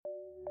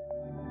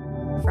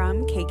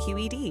from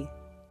KQED.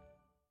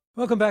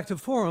 Welcome back to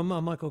Forum.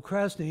 I'm Michael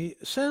Krasny.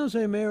 San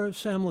Jose Mayor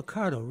Sam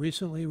Liccardo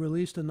recently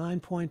released a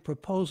 9-point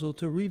proposal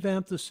to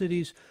revamp the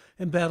city's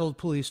embattled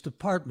police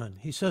department.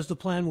 He says the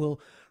plan will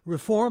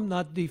reform,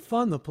 not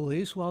defund the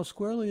police, while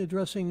squarely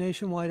addressing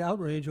nationwide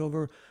outrage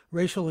over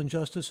racial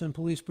injustice and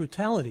police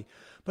brutality.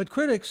 But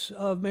critics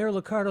of Mayor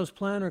Liccardo's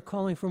plan are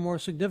calling for more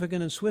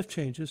significant and swift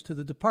changes to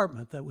the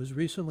department that was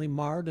recently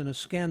marred in a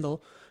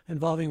scandal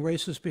involving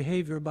racist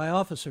behavior by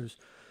officers.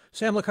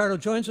 Sam Liccardo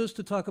joins us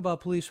to talk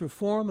about police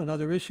reform and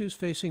other issues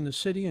facing the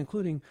city,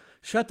 including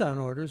shutdown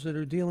orders that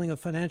are dealing a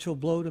financial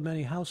blow to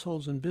many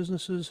households and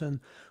businesses.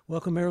 And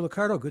welcome, Mayor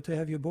Liccardo. Good to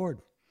have you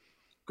aboard.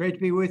 Great to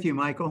be with you,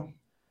 Michael.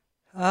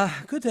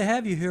 Good to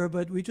have you here,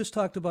 but we just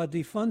talked about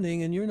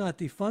defunding, and you're not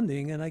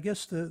defunding. And I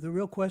guess the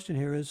real question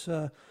here is,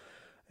 are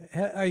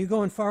you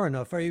going far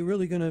enough? Are you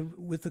really going to,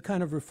 with the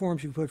kind of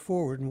reforms you put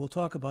forward, and we'll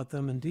talk about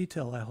them in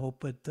detail, I hope,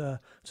 but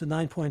it's a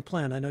 9-point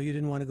plan. I know you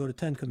didn't want to go to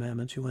 10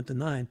 commandments. You went to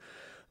 9.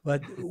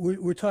 But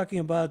we're talking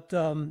about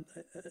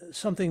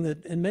something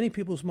that in many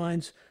people's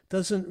minds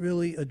doesn't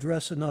really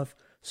address enough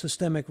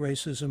systemic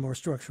racism or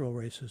structural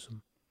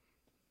racism.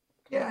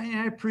 Yeah, and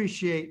I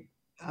appreciate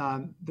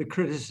the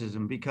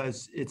criticism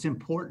because it's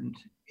important.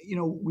 You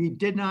know, we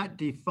did not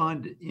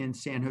defund in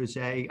San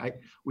Jose.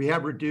 We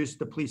have reduced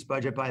the police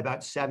budget by about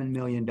 $7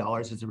 million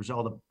as a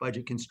result of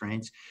budget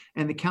constraints.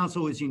 And the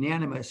council was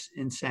unanimous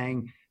in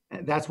saying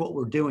that's what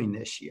we're doing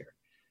this year.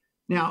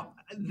 Now,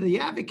 the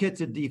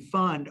advocates of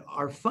defund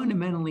are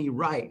fundamentally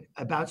right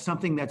about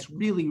something that's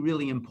really,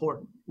 really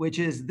important, which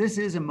is this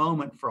is a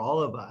moment for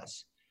all of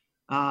us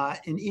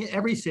in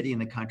every city in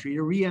the country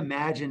to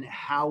reimagine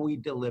how we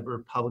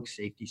deliver public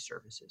safety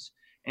services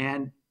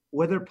and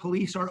whether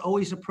police are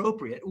always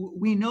appropriate.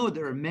 We know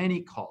there are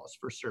many calls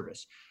for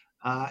service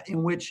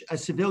in which a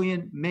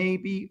civilian may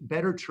be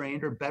better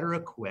trained or better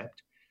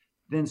equipped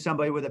than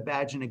somebody with a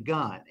badge and a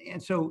gun.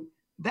 And so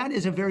that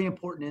is a very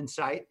important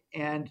insight.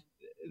 And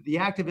the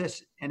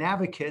activists and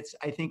advocates,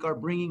 I think, are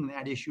bringing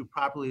that issue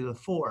properly to the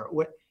fore.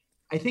 What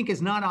I think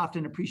is not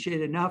often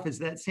appreciated enough is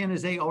that San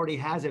Jose already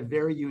has a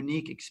very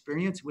unique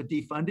experience with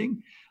defunding.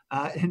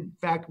 In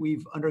fact,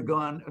 we've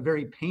undergone a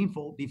very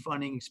painful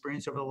defunding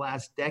experience over the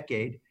last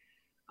decade.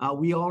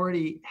 We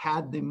already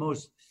had the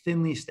most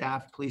thinly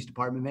staffed police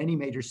department of any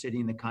major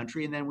city in the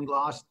country, and then we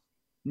lost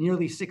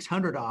nearly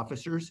 600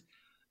 officers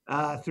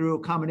through a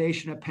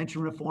combination of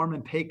pension reform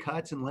and pay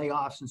cuts and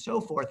layoffs and so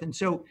forth. And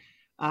so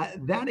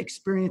that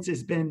experience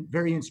has been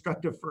very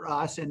instructive for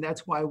us, and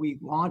that's why we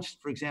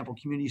launched, for example,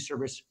 community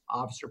service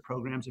officer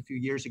programs a few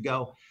years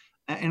ago,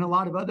 and a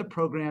lot of other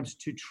programs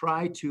to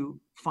try to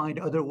find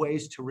other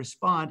ways to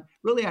respond,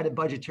 really out of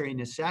budgetary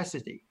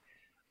necessity.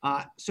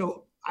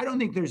 So I don't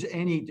think there's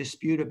any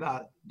dispute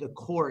about the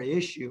core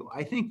issue.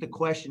 I think the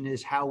question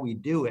is how we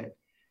do it.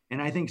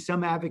 And I think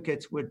some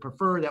advocates would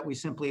prefer that we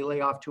simply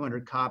lay off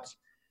 200 cops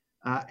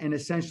and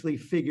essentially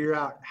figure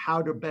out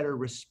how to better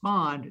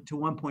respond to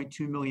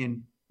 1.2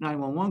 million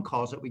 911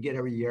 calls that we get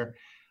every year.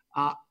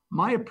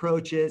 My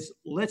approach is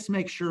let's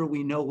make sure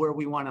we know where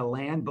we want to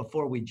land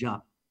before we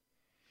jump.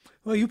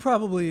 Well, you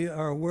probably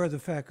are aware of the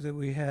fact that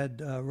we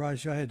had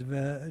Raj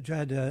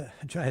Jayadev,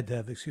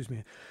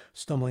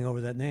 stumbling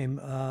over that name,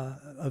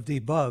 of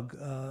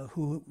Debug,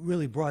 who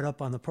really brought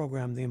up on the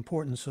program the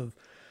importance of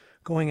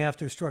going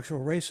after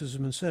structural racism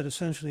and said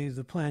essentially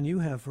the plan you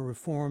have for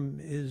reform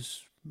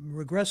is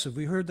regressive.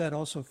 We heard that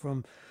also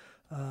from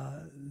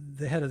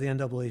the head of the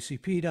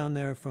NAACP down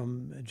there,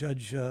 from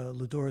Judge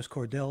Lodoris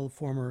Cordell,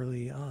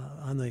 formerly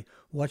on the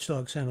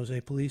Watchdog San Jose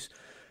Police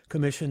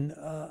Commission.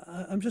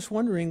 I'm just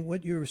wondering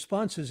what your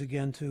response is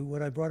again to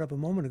what I brought up a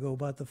moment ago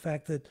about the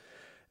fact that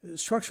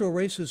structural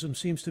racism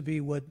seems to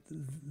be what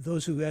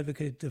those who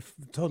advocate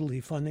total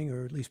defunding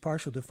or at least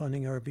partial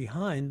defunding are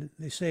behind.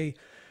 They say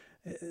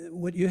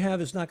what you have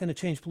is not going to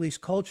change police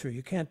culture.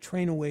 You can't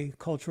train away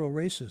cultural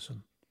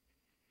racism.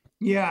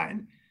 Yeah.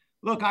 And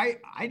look, I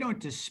don't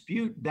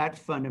dispute that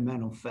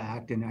fundamental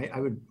fact. And I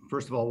would,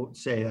 first of all,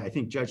 say I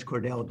think Judge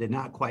Cordell did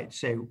not quite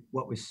say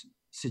what was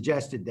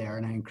suggested there.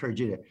 And I encourage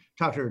you to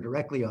talk to her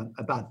directly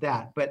about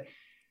that. But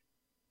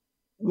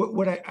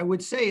what I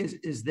would say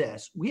is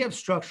this. We have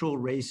structural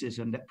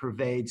racism that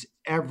pervades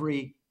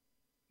every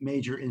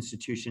major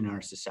institution in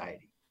our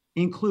society,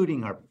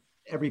 including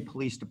every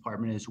police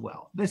department as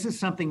well. This is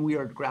something we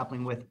are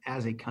grappling with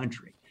as a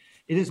country.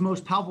 It is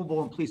most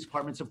palpable in police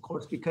departments, of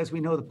course, because we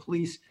know the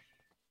police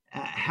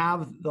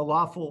have the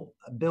lawful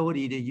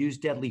ability to use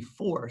deadly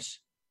force,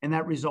 and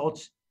that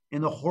results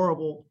in the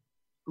horrible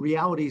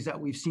realities that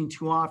we've seen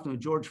too often with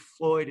George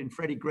Floyd and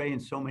Freddie Gray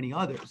and so many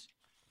others.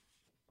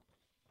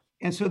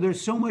 And so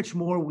there's so much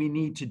more we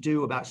need to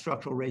do about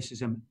structural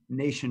racism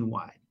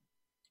nationwide.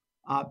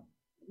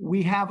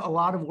 We have a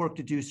lot of work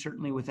to do,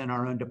 certainly within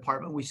our own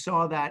department. We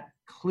saw that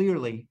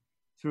clearly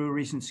through a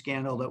recent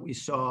scandal that we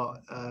saw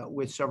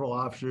with several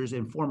officers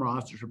and former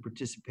officers who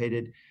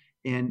participated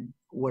in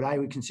what I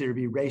would consider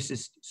to be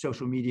racist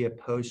social media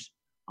posts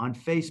on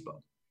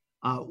Facebook.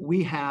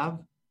 We have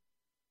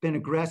been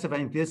aggressive. I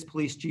think this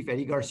police chief,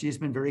 Eddie Garcia, has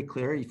been very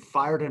clear. He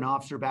fired an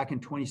officer back in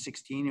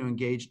 2016 who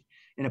engaged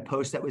in a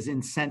post that was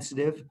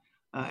insensitive,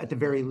 at the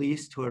very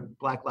least, toward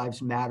Black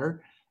Lives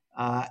Matter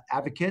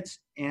advocates.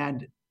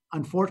 And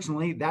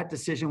unfortunately, that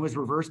decision was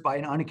reversed by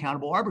an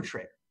unaccountable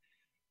arbitrator.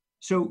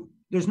 So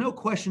there's no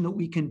question that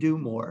we can do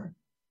more,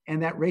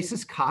 and that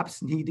racist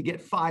cops need to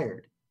get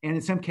fired, and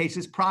in some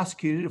cases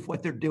prosecuted if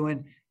what they're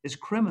doing is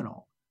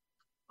criminal.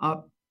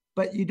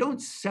 But you don't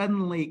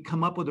suddenly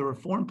come up with a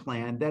reform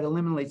plan that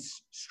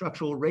eliminates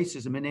structural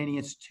racism in any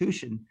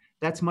institution.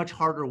 That's much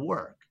harder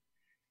work.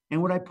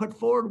 And what I put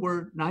forward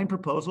were 9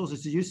 proposals.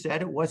 As you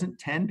said, it wasn't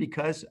 10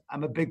 because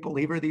I'm a big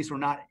believer these were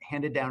not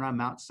handed down on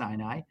Mount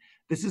Sinai.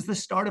 This is the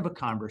start of a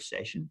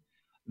conversation.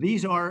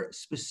 These are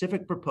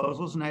specific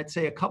proposals, and I'd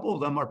say a couple of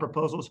them are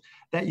proposals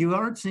that you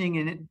aren't seeing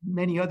in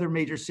many other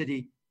major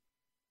city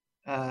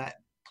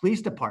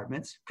police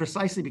departments,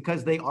 precisely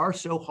because they are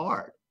so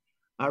hard.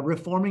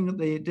 Reforming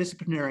the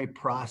disciplinary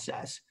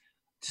process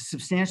to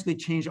substantially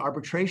change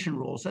arbitration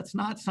rules. That's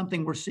not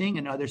something we're seeing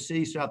in other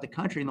cities throughout the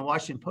country. And the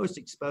Washington Post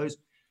exposed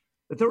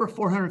that there were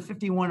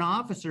 451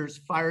 officers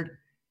fired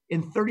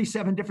in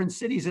 37 different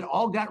cities that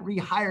all got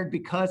rehired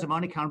because of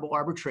unaccountable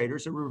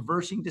arbitrators that were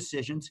reversing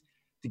decisions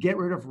to get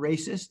rid of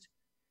racist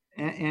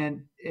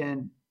and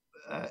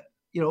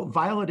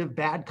violative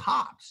bad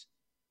cops.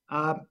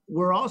 I'm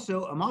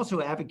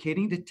also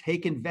advocating to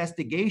take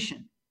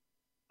investigation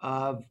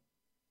of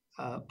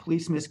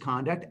police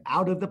misconduct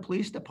out of the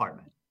police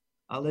department.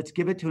 Let's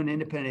give it to an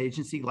independent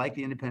agency like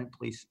the independent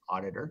police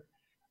auditor,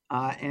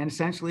 and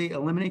essentially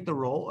eliminate the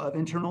role of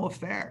internal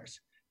affairs.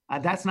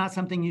 That's not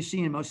something you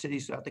see in most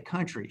cities throughout the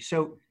country.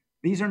 So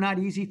these are not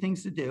easy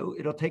things to do.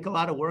 It'll take a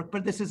lot of work,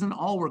 but this isn't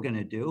all we're going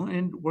to do.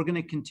 And we're going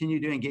to continue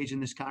to engage in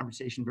this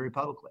conversation very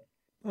publicly.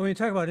 When you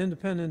talk about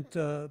independent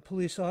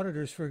police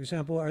auditors, for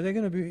example, are they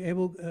going to be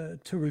able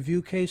to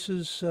review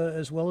cases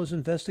as well as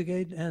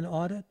investigate and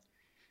audit?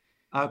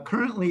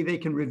 Currently, they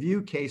can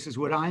review cases.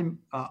 What I'm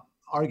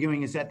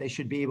arguing is that they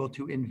should be able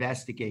to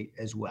investigate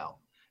as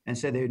well. And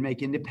so they would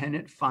make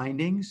independent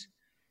findings,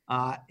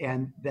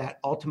 and that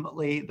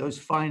ultimately those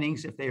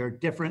findings, if they are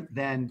different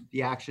than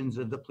the actions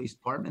of the police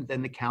department,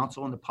 then the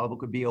council and the public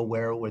would be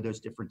aware of where those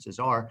differences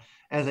are,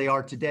 as they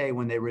are today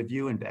when they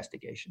review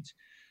investigations.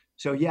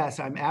 So yes,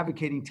 I'm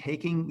advocating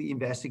taking the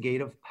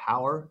investigative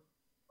power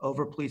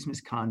over police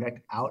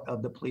misconduct out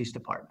of the police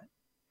department.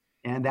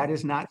 And that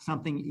is not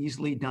something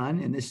easily done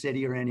in this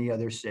city or any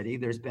other city.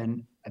 There's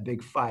been a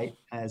big fight,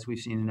 as we've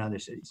seen in other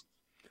cities.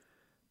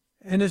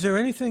 And is there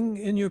anything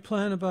in your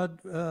plan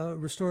about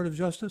restorative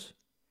justice?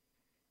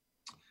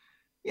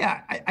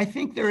 Yeah, I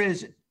think there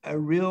is a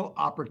real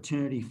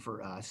opportunity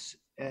for us,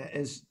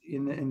 as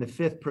in the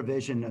 5th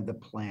provision of the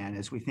plan,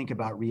 as we think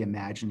about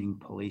reimagining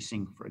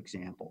policing, for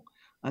example.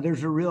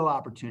 There's a real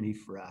opportunity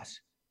for us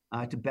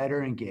to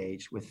better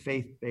engage with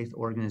faith-based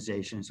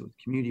organizations, with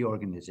community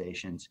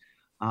organizations,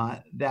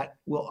 that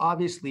will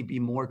obviously be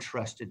more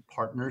trusted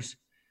partners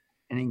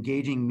and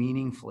engaging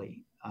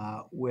meaningfully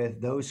with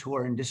those who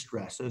are in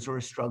distress, those who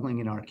are struggling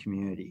in our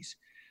communities,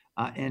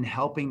 and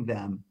helping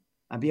them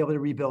be able to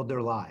rebuild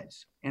their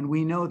lives. And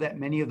we know that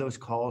many of those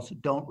calls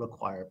don't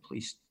require a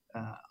police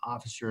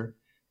officer,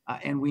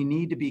 and we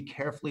need to be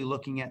carefully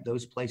looking at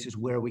those places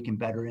where we can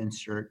better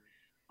insert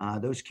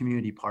those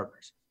community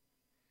partners.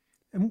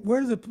 And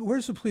where's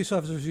the police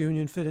officers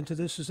union fit into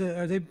this?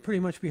 Are they pretty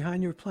much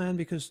behind your plan?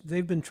 Because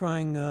they've been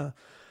trying,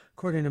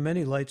 according to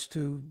many lights,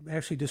 to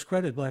actually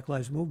discredit Black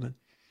Lives Movement.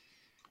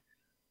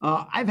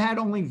 I've had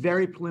only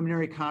very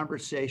preliminary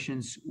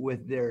conversations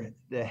with the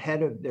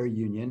head of their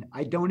union.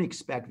 I don't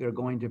expect they're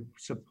going to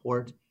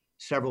support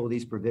several of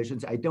these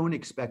provisions. I don't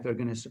expect they're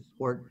going to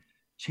support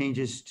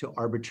changes to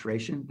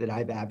arbitration that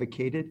I've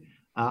advocated.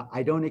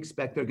 I don't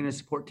expect they're going to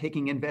support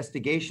taking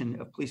investigation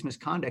of police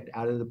misconduct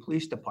out of the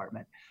police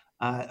department.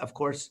 Of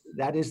course,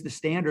 that is the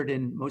standard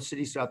in most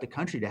cities throughout the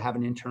country, to have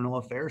an internal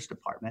affairs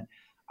department.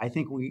 I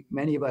think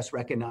many of us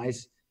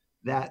recognize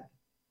that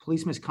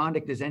police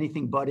misconduct is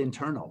anything but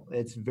internal.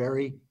 It's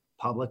very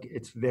public,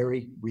 it's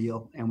very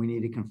real, and we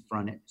need to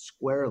confront it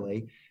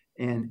squarely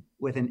and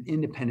with an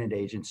independent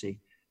agency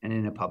and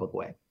in a public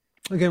way.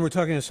 Again, we're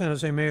talking to San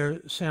Jose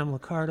Mayor Sam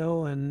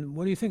Liccardo. And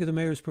what do you think of the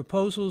mayor's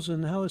proposals,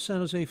 and how is San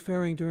Jose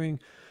faring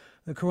during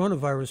the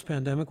coronavirus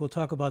pandemic? We'll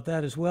talk about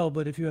that as well.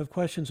 But if you have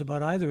questions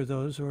about either of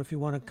those, or if you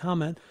want to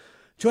comment,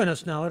 join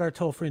us now at our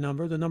toll-free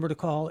number. The number to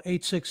call,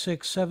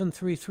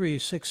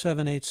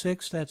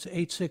 866-733-6786. That's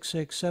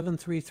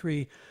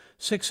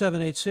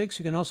 866-733-6786.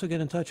 You can also get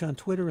in touch on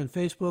Twitter and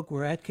Facebook.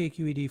 We're at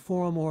KQED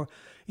Forum, or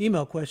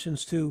email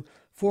questions to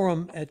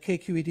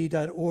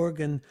forum@kqed.org.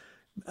 And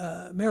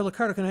Mayor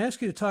Liccardo, can I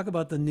ask you to talk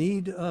about the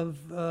need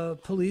of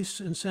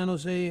police in San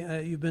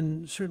Jose? You've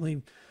been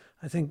certainly,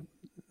 I think,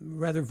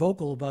 rather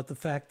vocal about the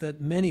fact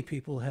that many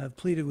people have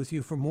pleaded with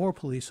you for more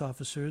police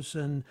officers.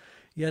 And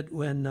yet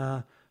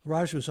when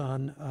Raj was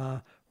on,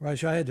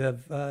 Raj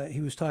Ayadev,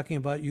 he was talking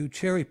about you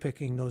cherry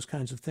picking those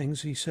kinds of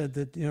things. He said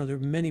that, there are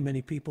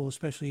many people,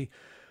 especially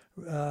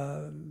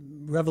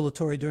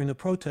revelatory during the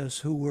protests,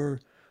 who were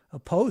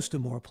opposed to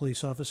more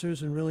police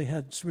officers and really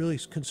had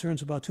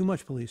concerns about too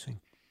much policing.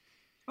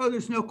 Oh,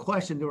 there's no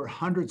question. There were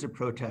hundreds of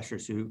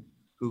protesters who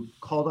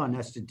called on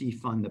us to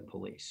defund the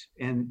police,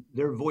 and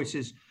their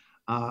voices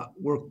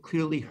were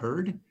clearly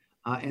heard,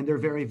 and they're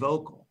very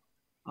vocal.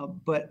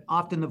 But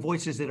often the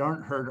voices that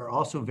aren't heard are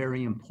also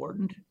very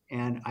important.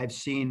 And I've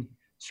seen,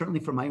 certainly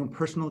from my own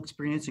personal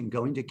experience in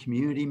going to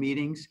community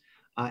meetings,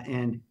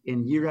 and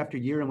in year after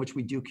year in which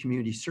we do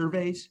community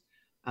surveys,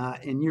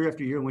 and year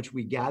after year in which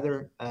we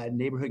gather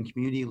neighborhood and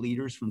community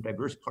leaders from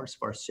diverse parts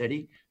of our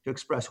city to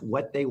express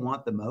what they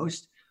want the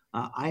most,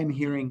 I am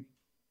hearing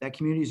that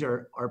communities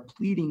are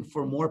pleading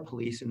for more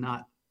police and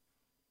not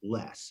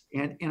less.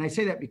 And I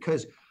say that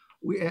because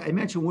I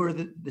mentioned we're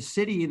the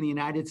city in the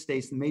United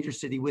States, the major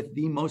city with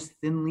the most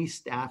thinly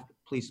staffed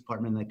police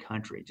department in the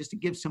country. Just to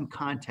give some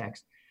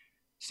context,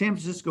 San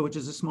Francisco, which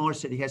is a smaller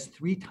city, has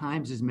 3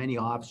 times as many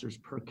officers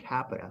per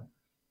capita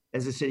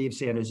as the city of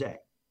San Jose.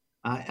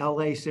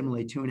 LA,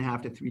 similarly,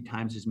 2.5 to 3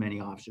 times as many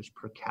officers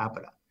per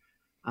capita.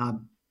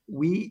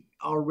 We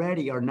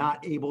already are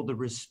not able to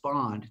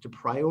respond to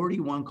priority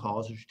 1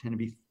 calls, which tend to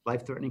be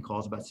life-threatening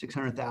calls, about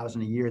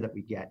 600,000 a year that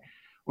we get.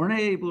 We're not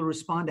able to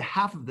respond to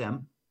half of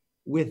them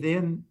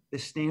within the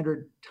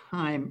standard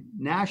time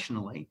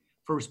nationally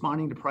for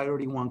responding to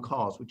priority 1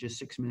 calls, which is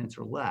 6 minutes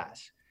or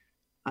less.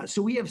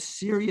 So we have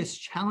serious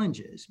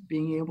challenges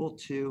being able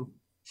to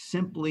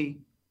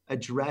simply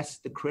address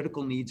the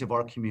critical needs of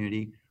our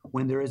community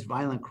when there is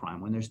violent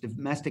crime, when there's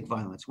domestic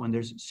violence, when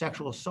there's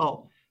sexual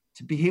assault,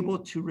 to be able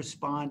to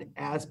respond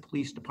as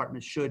police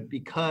departments should,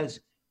 because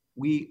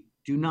we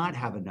do not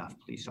have enough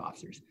police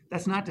officers.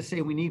 That's not to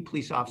say we need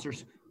police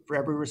officers for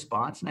every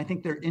response. And I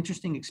think there are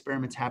interesting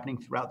experiments happening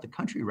throughout the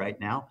country right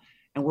now.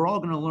 And we're all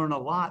going to learn a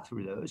lot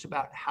through those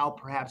about how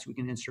perhaps we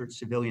can insert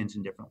civilians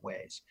in different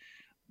ways.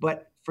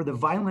 But for the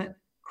violent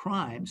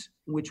crimes,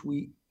 which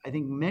I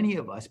think many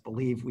of us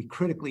believe we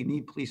critically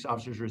need police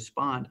officers to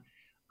respond,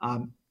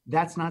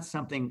 that's not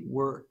something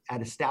we're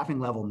at a staffing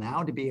level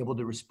now to be able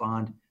to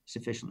respond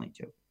sufficiently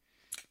to.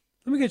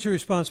 Let me get your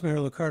response, Mayor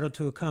Liccardo,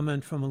 to a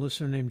comment from a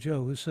listener named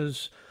Joe, who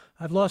says,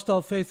 I've lost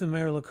all faith in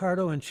Mayor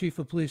Liccardo and Chief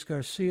of Police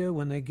Garcia.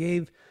 When they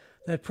gave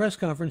that press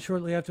conference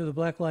shortly after the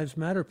Black Lives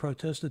Matter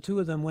protest, the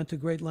 2 of them went to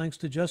great lengths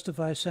to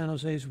justify San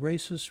Jose's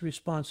racist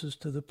responses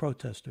to the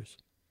protesters.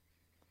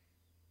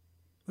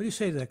 What do you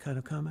say to that kind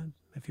of comment,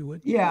 if you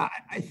would? Yeah,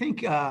 I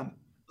think,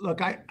 look,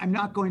 I'm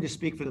not going to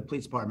speak for the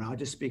police department. I'll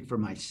just speak for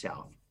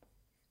myself.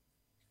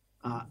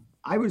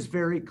 I was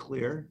very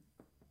clear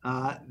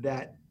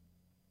that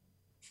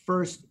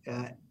first,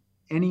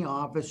 any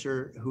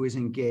officer who is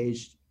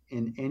engaged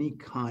in any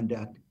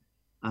conduct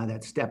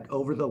that stepped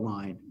over the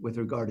line with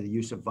regard to the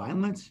use of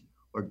violence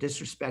or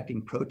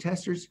disrespecting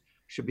protesters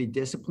should be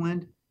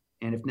disciplined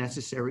and, if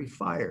necessary,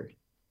 fired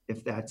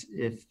if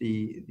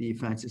the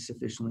offense is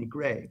sufficiently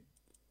grave.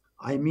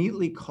 I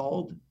immediately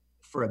called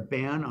for a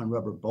ban on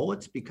rubber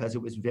bullets because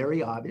it was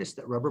very obvious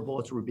that rubber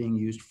bullets were being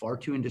used far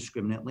too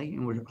indiscriminately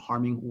and were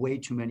harming way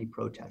too many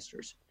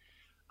protesters,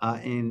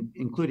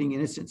 including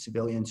innocent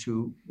civilians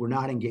who were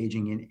not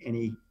engaging in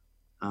any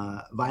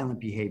violent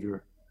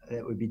behavior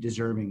that would be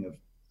deserving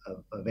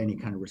of any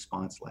kind of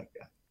response like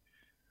that.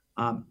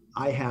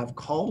 I have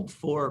called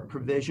for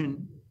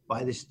provision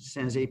by the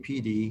San Jose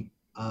PD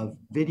of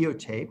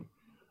videotape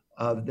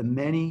of the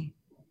many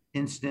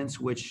incidents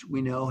which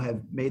we know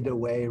have made their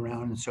way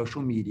around in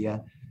social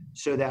media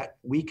so that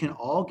we can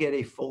all get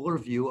a fuller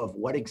view of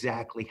what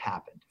exactly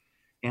happened.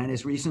 And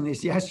as recently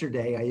as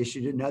yesterday, I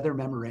issued another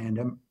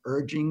memorandum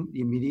urging the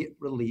immediate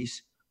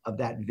release of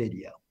that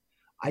video.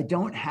 I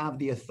don't have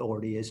the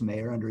authority as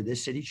mayor under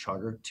this city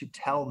charter to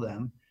tell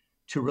them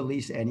to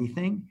release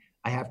anything.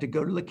 I have to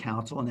go to the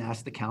council and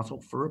ask the council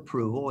for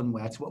approval, and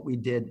that's what we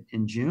did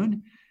in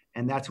June.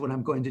 And that's what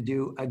I'm going to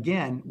do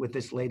again with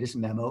this latest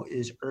memo,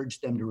 is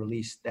urge them to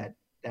release that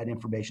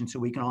information so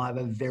we can all have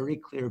a very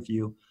clear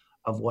view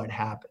of what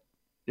happened.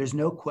 There's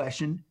no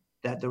question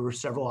that there were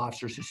several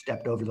officers who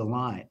stepped over the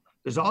line.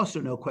 There's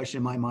also no question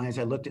in my mind, as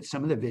I looked at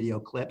some of the video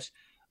clips,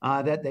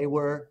 that they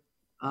were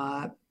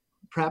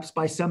perhaps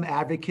by some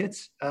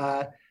advocates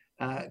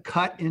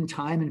cut in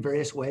time in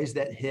various ways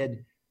that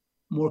hid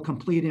more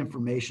complete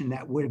information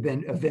that would have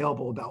been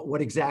available about what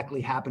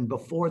exactly happened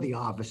before the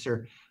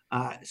officer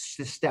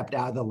stepped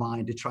out of the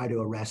line to try to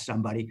arrest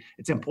somebody.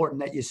 It's important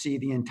that you see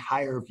the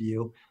entire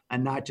view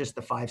and not just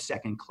the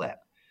 5-second clip.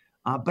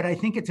 But I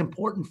think it's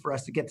important for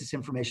us to get this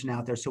information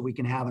out there so we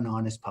can have an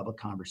honest public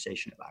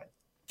conversation about it.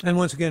 And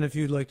once again, if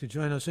you'd like to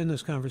join us in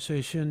this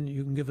conversation,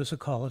 you can give us a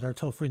call at our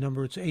toll-free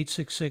number. It's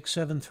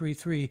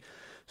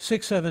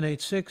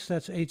 866-733-6786.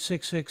 That's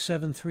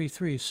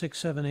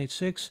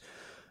 866-733-6786.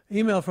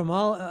 Email from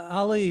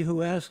Ali,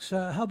 who asks,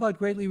 how about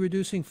greatly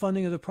reducing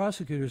funding of the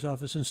prosecutor's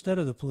office instead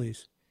of the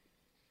police?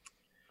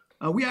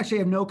 We actually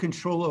have no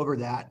control over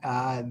that.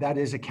 That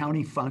is a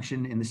county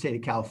function in the state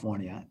of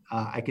California.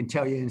 I can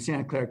tell you in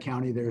Santa Clara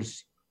County,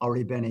 there's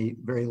already been a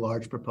very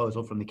large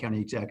proposal from the county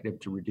executive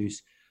to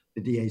reduce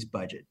the DA's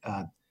budget.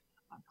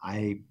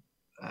 I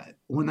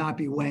will not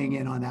be weighing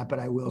in on that, but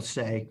I will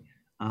say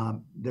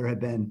there have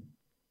been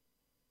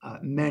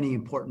many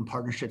important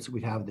partnerships that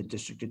we have with the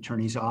district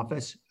attorney's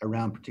office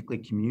around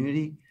particularly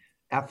community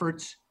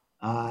efforts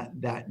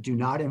that do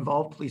not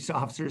involve police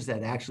officers,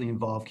 that actually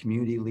involve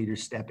community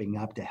leaders stepping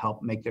up to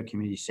help make their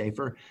community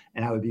safer.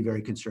 And I would be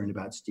very concerned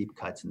about steep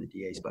cuts in the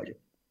DA's budget.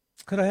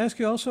 Could I ask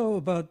you also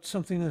about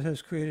something that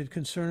has created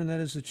concern, and that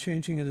is the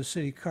changing of the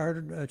city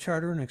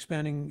charter and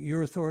expanding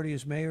your authority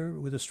as mayor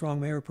with a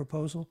strong mayor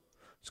proposal?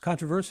 It's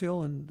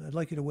controversial, and I'd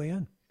like you to weigh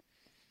in.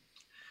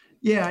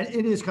 Yeah,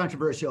 it is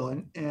controversial,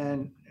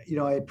 and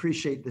I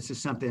appreciate this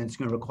is something that's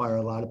going to require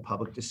a lot of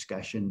public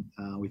discussion.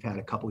 We've had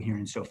a couple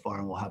hearings so far,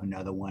 and we'll have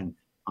another one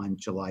on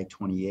July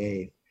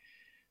 28th.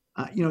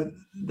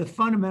 The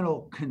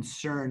fundamental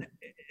concern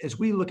as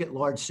we look at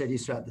large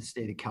cities throughout the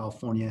state of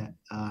California,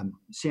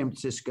 San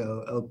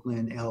Francisco,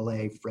 Oakland,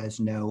 LA,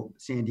 Fresno,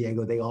 San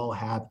Diego, they all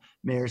have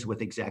mayors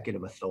with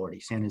executive authority.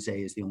 San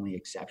Jose is the only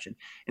exception.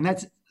 And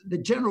that's the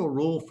general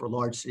rule for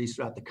large cities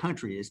throughout the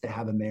country, is to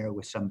have a mayor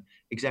with some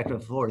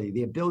executive authority,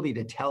 the ability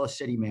to tell a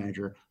city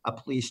manager, a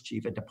police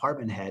chief, a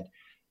department head,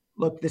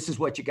 look, this is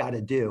what you got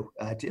to do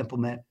to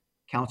implement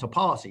council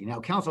policy. Now,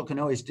 council can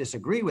always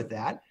disagree with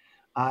that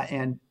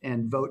and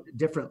vote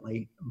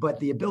differently, but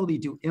the ability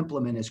to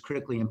implement is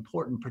critically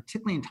important,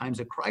 particularly in times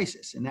of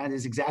crisis. And that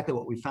is exactly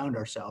what we found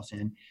ourselves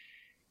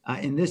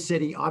in this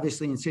city,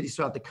 obviously in cities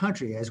throughout the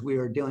country. As we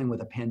are dealing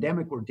with a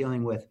pandemic, we're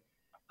dealing with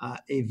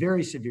a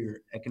very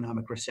severe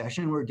economic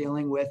recession. We're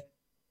dealing with,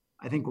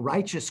 I think,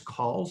 righteous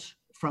calls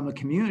from a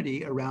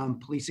community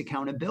around police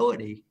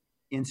accountability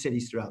in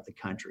cities throughout the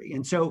country.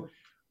 And so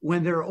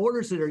when there are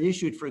orders that are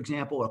issued, for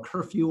example, a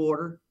curfew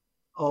order,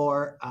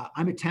 or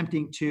I'm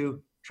attempting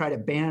to try to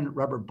ban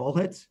rubber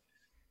bullets,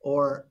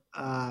 or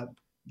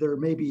there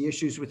may be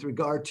issues with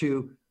regard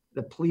to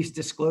the police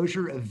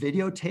disclosure of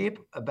videotape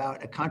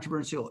about a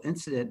controversial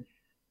incident,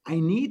 I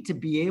need to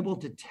be able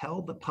to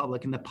tell the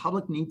public, and the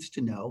public needs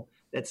to know,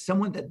 that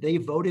someone that they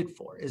voted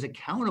for is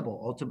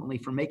accountable ultimately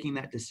for making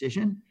that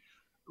decision,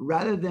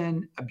 rather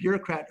than a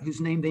bureaucrat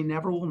whose name they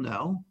never will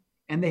know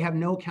and they have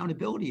no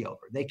accountability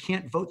over. They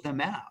can't vote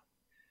them out.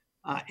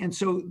 And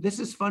so this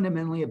is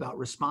fundamentally about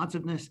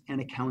responsiveness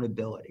and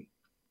accountability.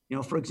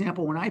 For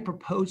example, when I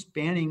proposed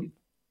banning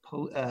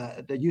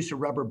the use of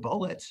rubber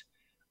bullets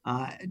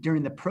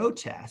during the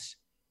protests,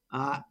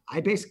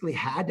 I basically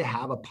had to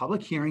have a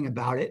public hearing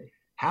about it,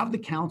 have the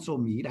council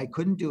meet. I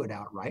couldn't do it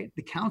outright.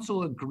 The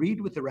council agreed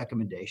with the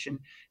recommendation.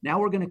 Now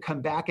we're going to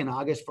come back in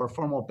August for a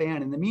formal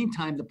ban. In the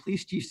meantime, the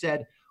police chief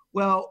said,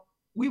 well,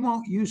 we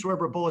won't use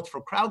rubber bullets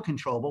for crowd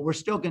control, but we're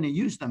still going to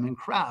use them in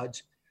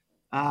crowds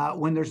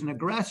when there's an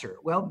aggressor.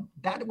 Well,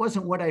 that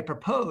wasn't what I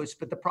proposed,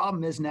 but the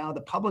problem is now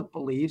the public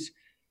believes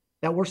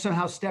that we're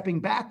somehow stepping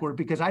backward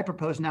because I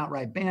proposed an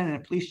outright ban and a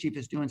police chief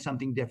is doing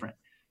something different.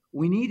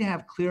 We need to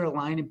have clear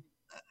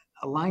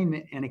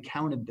alignment and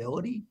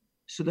accountability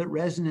so that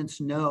residents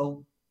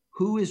know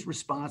who is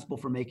responsible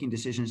for making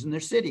decisions in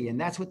their city. And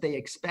that's what they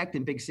expect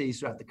in big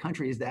cities throughout the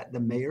country, is that the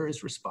mayor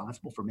is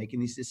responsible for making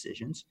these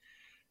decisions.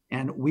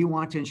 And we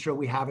want to ensure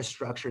we have a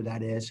structure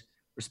that is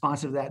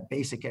responsive to that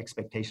basic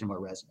expectation of our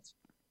residents.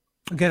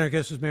 Again, our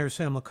guest is Mayor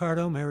Sam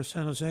Liccardo, Mayor of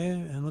San Jose,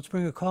 and let's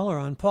bring a caller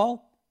on.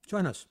 Paul,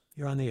 join us.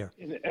 You're on the air.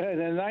 In the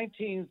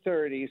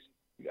 1930s,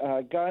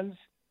 guns,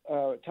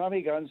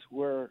 Tommy guns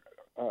were,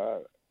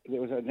 there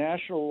was a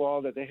national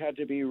law that they had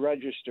to be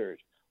registered.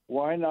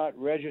 Why not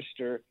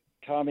register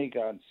Tommy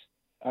guns?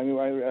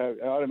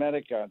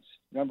 Automatic guns.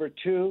 Number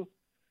two,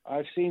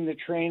 I've seen the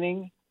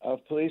training of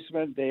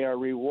policemen. They are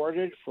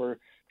rewarded for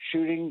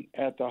shooting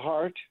at the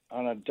heart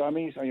on a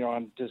dummy,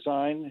 on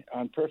design,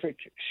 on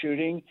perfect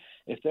shooting.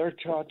 If they're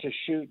taught to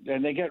shoot,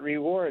 then they get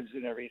rewards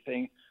and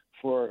everything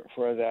for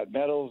that,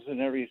 medals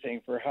and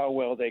everything for how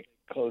well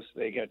close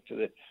they get to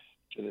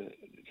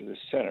the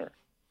center.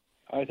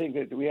 I think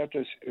that we have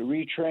to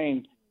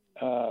retrain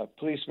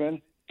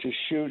policemen to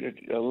shoot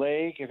a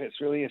leg if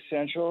it's really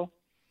essential,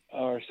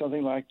 or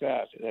something like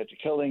that. That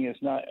killing is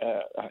not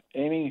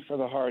aiming for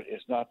the heart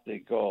is not the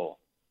goal.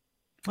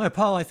 All right,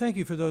 Paul, I thank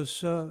you for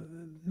those.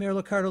 Mayor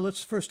Liccardo,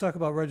 let's first talk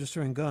about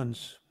registering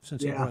guns,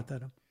 since you brought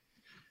that up.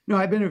 No,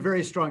 I've been a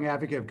very strong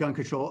advocate of gun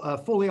control.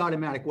 Fully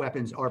automatic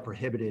weapons are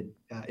prohibited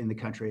in the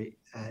country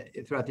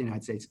throughout the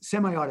United States.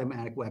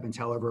 Semi-automatic weapons,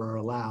 however, are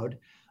allowed,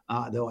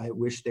 though I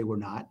wish they were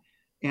not.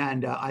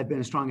 And I've been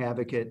a strong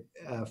advocate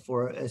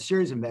for a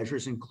series of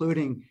measures,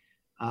 including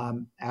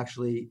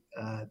actually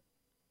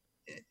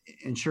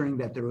ensuring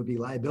that there would be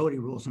liability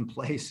rules in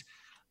place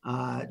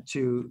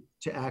to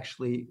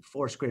actually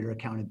force greater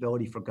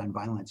accountability for gun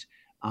violence.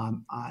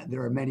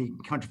 There are many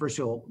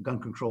controversial gun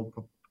control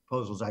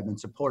proposals I've been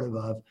supportive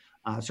of,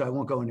 so I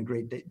won't go into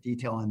great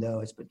detail on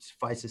those, but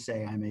suffice to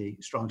say I'm a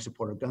strong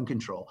supporter of gun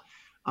control.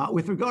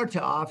 With regard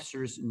to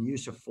officers and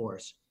use of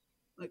force,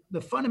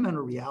 the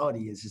fundamental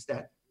reality is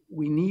that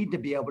we need to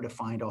be able to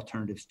find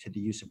alternatives to the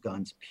use of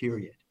guns,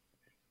 period.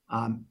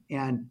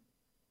 And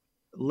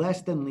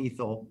less than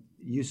lethal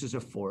uses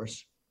of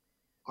force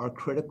are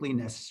critically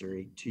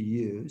necessary to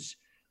use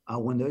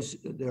when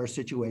there are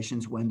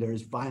situations when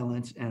there's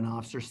violence and an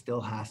officer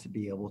still has to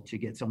be able to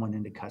get someone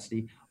into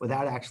custody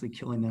without actually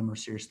killing them or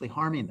seriously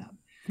harming them.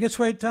 Gets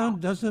right down,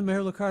 doesn't it, Mayor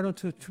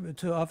Liccardo,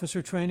 to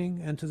officer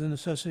training and to the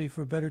necessity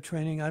for better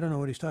training? I don't know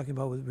what he's talking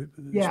about with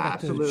Yeah,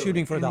 respect to absolutely.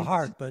 shooting for And the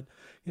heart, but,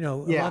 a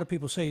yeah, lot of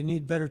people say you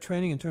need better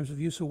training in terms of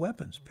use of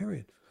weapons,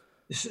 period.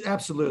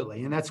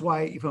 absolutely. And that's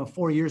why,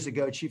 4 years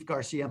ago, Chief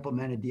Garcia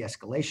implemented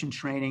de-escalation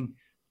training,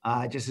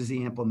 just as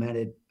he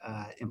implemented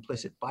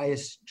implicit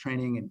bias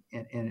training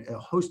and a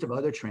host of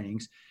other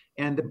trainings.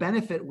 And the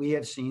benefit we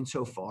have seen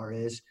so far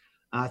is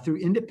through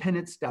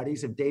independent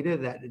studies of data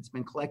that it's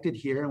been collected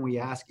here, and we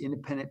ask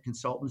independent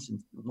consultants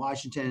in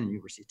Washington and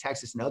University of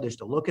Texas and others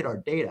to look at our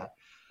data,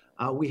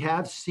 we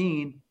have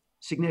seen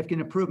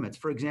significant improvements.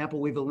 For example,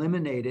 we've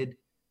eliminated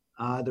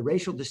the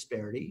racial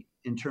disparity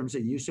in terms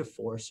of use of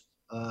force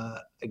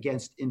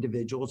against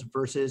individuals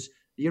versus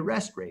the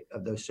arrest rate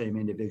of those same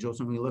individuals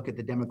when we look at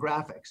the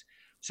demographics.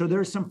 So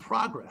there's some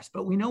progress,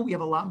 but we know we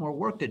have a lot more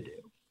work to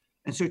do.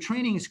 And so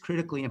training is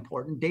critically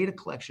important, data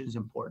collection is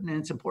important, and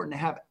it's important to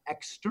have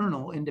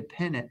external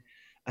independent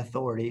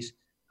authorities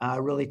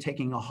really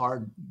taking a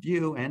hard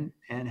view and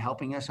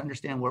helping us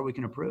understand where we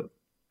can improve.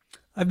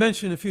 I've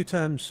mentioned a few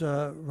times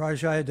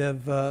Raj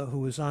Jayadev, who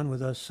was on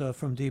with us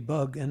from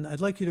Debug, and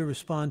I'd like you to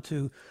respond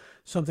to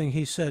something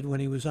he said when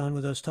he was on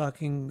with us,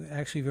 talking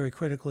actually very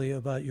critically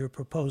about your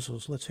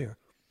proposals. Let's hear.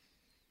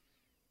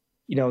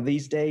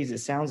 These days, it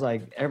sounds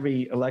like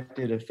every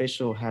elected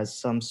official has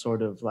some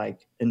sort of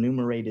like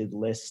enumerated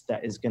list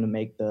that is going to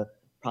make the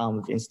problem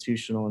of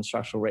institutional and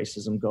structural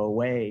racism go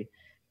away.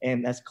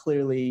 And that's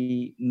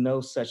clearly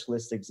no such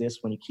list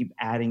exists when you keep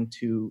adding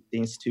to the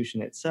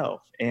institution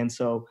itself. And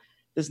so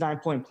this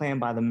 9-point plan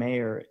by the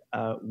mayor,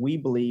 we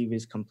believe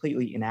is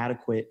completely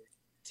inadequate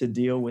to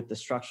deal with the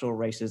structural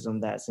racism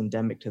that's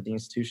endemic to the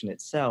institution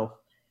itself,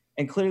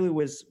 and clearly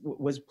was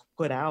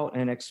put out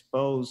and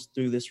exposed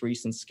through this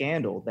recent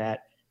scandal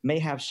that may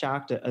have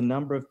shocked a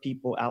number of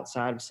people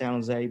outside of San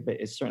Jose, but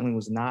it certainly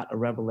was not a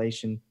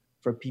revelation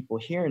for people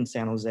here in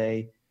San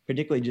Jose,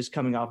 particularly just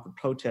coming off the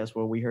protest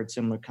where we heard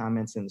similar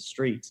comments in the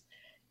streets.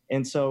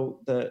 And so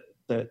the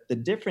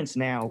difference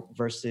now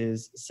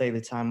versus, say,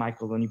 the time,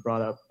 Michael, when you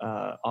brought up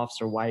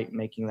Officer White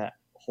making that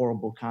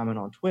horrible comment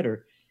on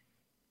Twitter,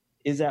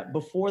 is that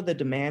before the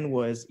demand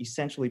was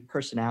essentially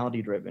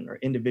personality driven or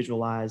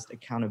individualized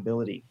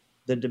accountability.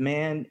 The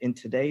demand in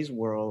today's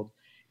world,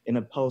 in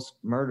a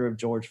post-murder of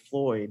George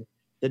Floyd,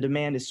 the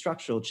demand is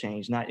structural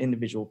change, not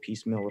individual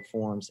piecemeal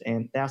reforms.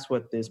 And that's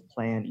what this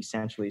plan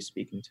essentially is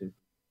speaking to.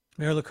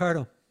 Mayor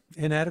Liccardo,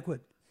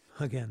 inadequate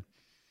again.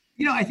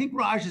 I think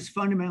Raj is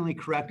fundamentally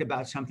correct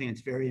about something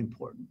that's very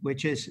important,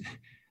 which is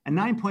a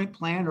 9-point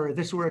plan, or if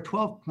this were a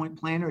 12-point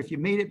plan, or if you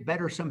made it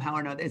better somehow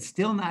or another, it's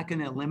still not going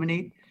to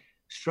eliminate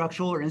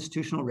structural or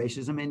institutional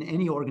racism in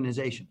any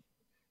organization.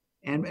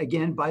 And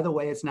again, by the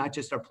way, it's not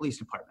just our police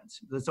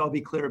departments. Let's all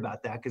be clear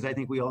about that, because I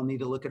think we all need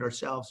to look at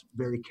ourselves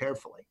very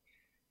carefully.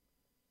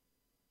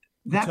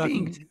 That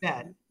being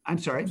said, I'm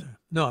sorry.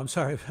 No, I'm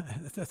sorry.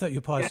 I thought you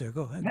paused there.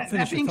 Go ahead.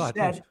 Finish your thought,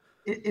 please.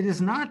 It is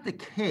not the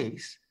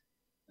case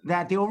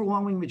that the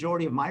overwhelming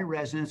majority of my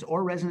residents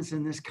or residents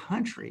in this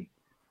country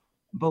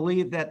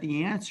believe that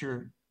the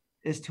answer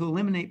is to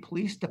eliminate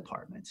police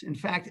departments. In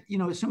fact,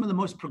 some of the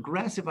most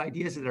progressive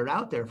ideas that are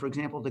out there, for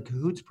example, the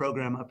CAHOOTS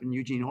program up in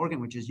Eugene, Oregon,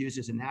 which is used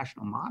as a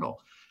national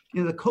model,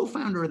 the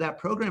co-founder of that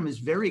program is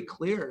very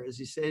clear, as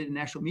he said in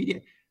national media.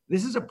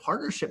 This is a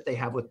partnership they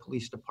have with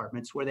police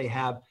departments where they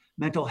have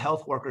mental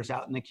health workers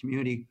out in the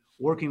community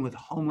working with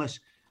homeless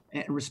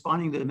and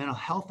responding to the mental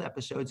health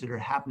episodes that are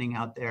happening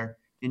out there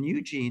in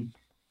Eugene.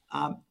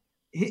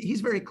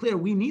 He's very clear.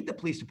 We need the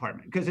police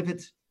department, because if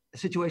it's a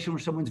situation where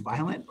someone's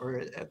violent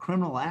or a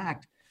criminal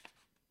act,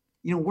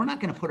 we're not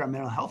going to put our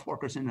mental health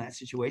workers in that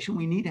situation.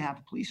 We need to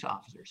have police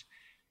officers.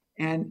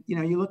 And,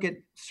 you look at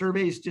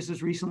surveys just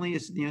as recently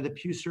as, the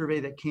Pew survey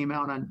that came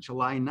out on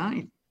July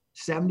 9th,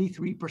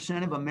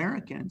 73% of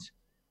Americans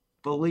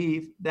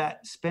believe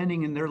that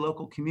spending in their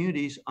local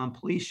communities on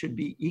police should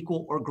be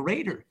equal or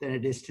greater than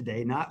it is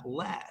today, not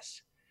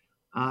less.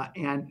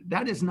 And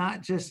that is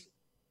not just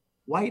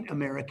white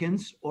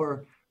Americans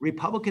or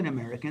Republican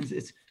Americans.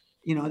 It's,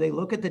 they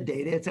look at the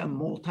data, it's a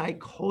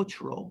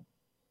multicultural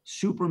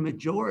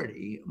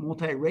supermajority,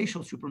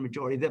 multiracial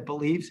supermajority that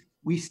believes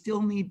we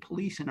still need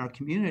police in our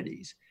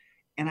communities.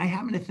 And I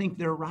happen to think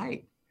they're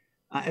right.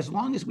 As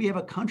long as we have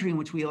a country in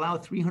which we allow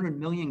 300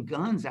 million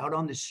guns out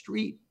on the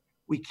street,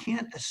 we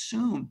can't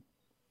assume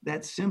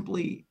that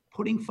simply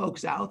putting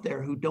folks out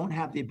there who don't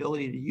have the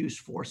ability to use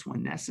force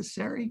when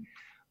necessary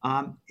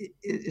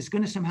is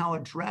going to somehow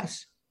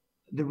address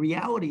the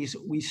realities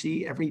we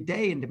see every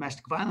day in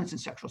domestic violence and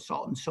sexual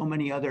assault and so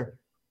many other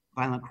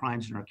violent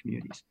crimes in our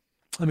communities.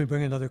 Let me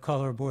bring another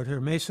caller aboard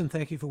here. Mason,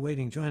 thank you for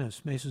waiting. Join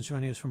us. Mason's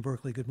joining us from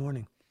Berkeley. Good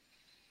morning.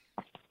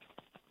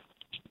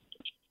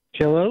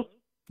 Hello?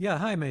 Yeah,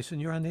 hi, Mason.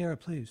 You're on the air,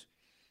 please.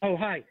 Oh,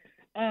 hi.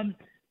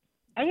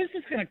 I was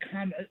just going to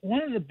comment.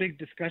 One of the big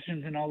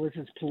discussions in all this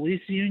is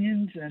police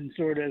unions and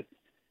sort of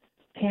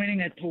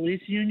pointing at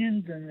police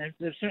unions, and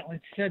they've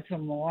certainly said a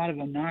lot of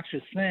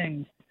obnoxious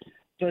things.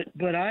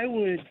 But I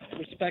would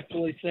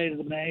respectfully say to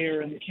the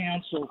mayor and the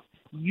council,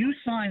 you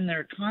signed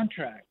their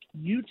contract.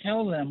 you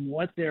tell them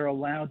what they're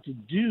allowed to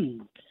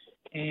do.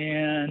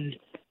 And,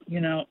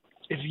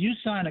 if you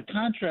sign a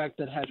contract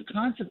that has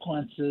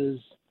consequences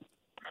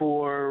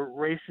for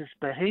racist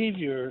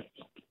behavior,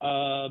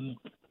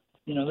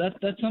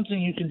 that's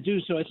something you can do.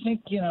 So I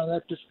think,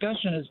 that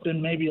discussion has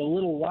been maybe a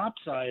little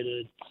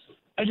lopsided.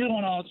 I do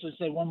want to also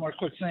say one more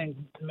quick thing,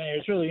 Mayor.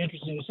 It's really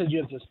interesting. You said you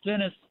have the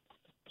thinnest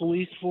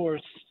police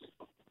force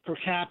per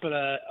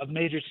capita of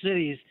major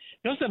cities.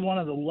 You also have one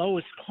of the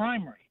lowest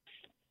crime rates.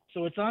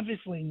 So it's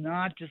obviously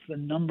not just the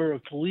number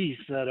of police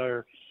that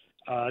are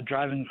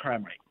driving the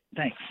crime rate.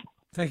 Thanks.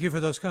 Thank you for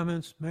those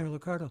comments, Mayor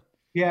Liccardo.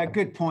 Yeah,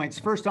 good points.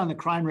 First, on the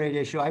crime rate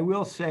issue, I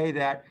will say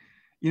that,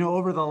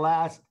 over the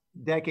last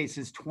decade,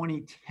 since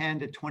 2010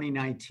 to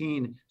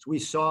 2019, so we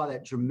saw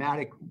that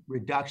dramatic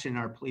reduction in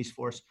our police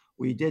force.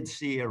 We did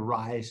see a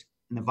rise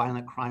in the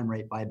violent crime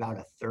rate by about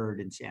a third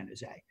in San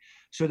Jose.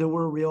 So there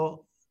were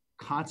real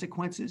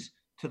consequences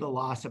to the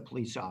loss of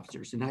police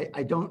officers. And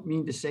I don't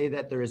mean to say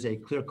that there is a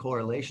clear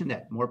correlation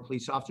that more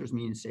police officers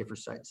mean a safer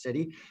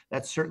city.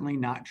 That's certainly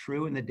not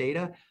true in the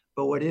data.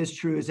 But what is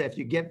true is that if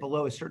you get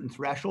below a certain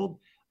threshold,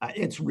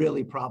 it's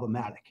really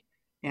problematic.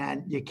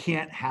 And you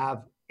can't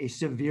have a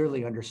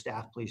severely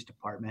understaffed police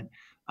department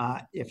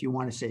if you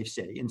want a safe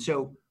city. And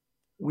so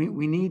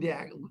we need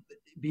to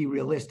be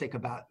realistic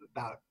about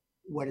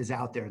what is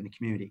out there in the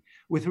community.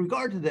 With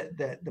regard to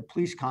the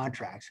police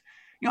contracts,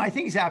 I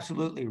think he's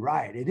absolutely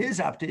right. It is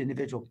up to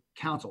individual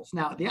councils.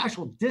 Now, the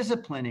actual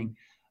disciplining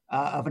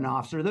of an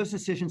officer, those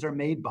decisions are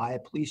made by a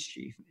police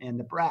chief and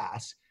the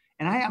brass.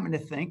 And I happen to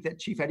think that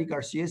Chief Eddie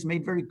Garcia has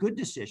made very good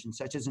decisions,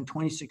 such as in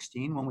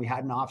 2016, when we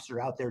had an officer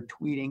out there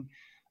tweeting,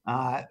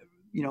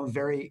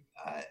 very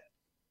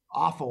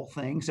awful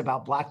things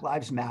about Black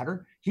Lives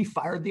Matter. He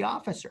fired the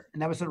officer,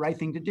 and that was the right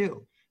thing to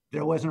do.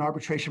 There was an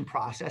arbitration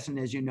process, and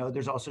as you know,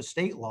 there's also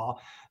state law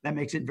that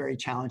makes it very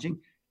challenging,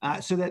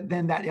 so that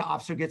then that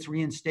officer gets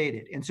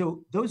reinstated. And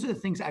so those are the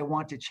things I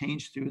want to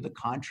change through the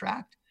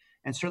contract,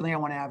 and certainly I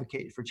want to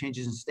advocate for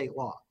changes in state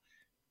law.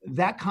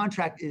 That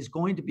contract is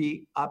going to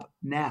be up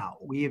now.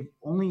 We have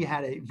only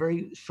had a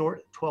very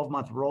short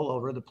 12-month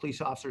rollover. The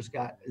police officers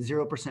got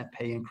 0%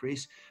 pay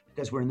increase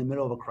because we're in the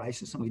middle of a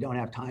crisis and we don't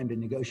have time to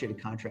negotiate a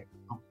contract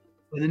now.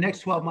 In the next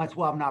 12 months,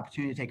 we'll have an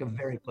opportunity to take a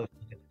very close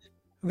look at this.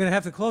 I'm going to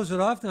have to close it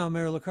off now,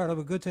 Mayor Liccardo,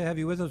 but good to have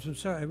you with us. I'm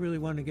sorry, I really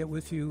wanted to get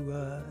with you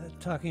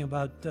talking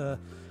about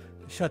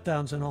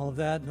shutdowns and all of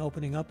that and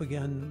opening up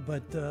again,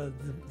 but the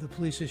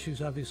police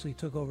issues obviously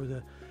took over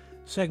the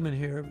segment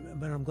here,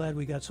 but I'm glad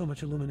we got so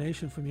much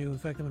illumination from you. In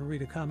fact, I'm going to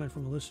read a comment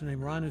from a listener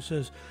named Ron who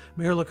says,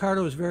 Mayor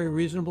Liccardo is very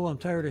reasonable. I'm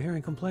tired of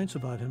hearing complaints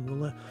about him.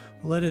 We'll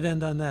let it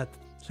end on that.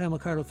 Sam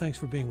Liccardo, thanks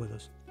for being with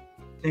us.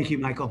 Thank you,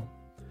 Michael.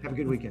 Have a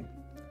good weekend.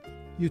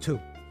 You too.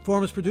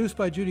 Forum is produced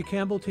by Judy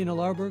Campbell, Tina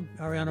Larberg,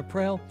 Ariana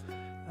Prale,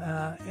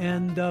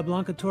 and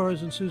Blanca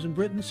Torres and Susan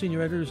Britton.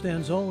 Senior editors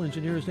Dan Zoll,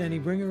 engineers Danny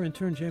Bringer,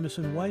 intern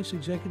Jameson Weiss,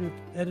 executive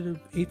editor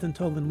Ethan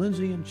Tobin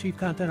Lindsay, and chief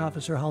content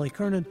officer Holly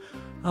Kernan.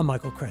 I'm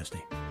Michael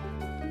Krasny.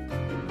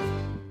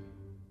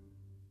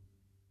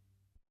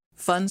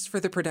 Funds for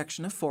the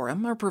production of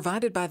Forum are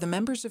provided by the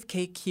members of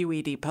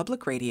KQED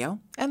Public Radio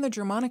and the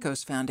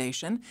Germanicos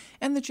Foundation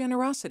and the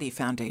Generosity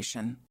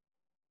Foundation.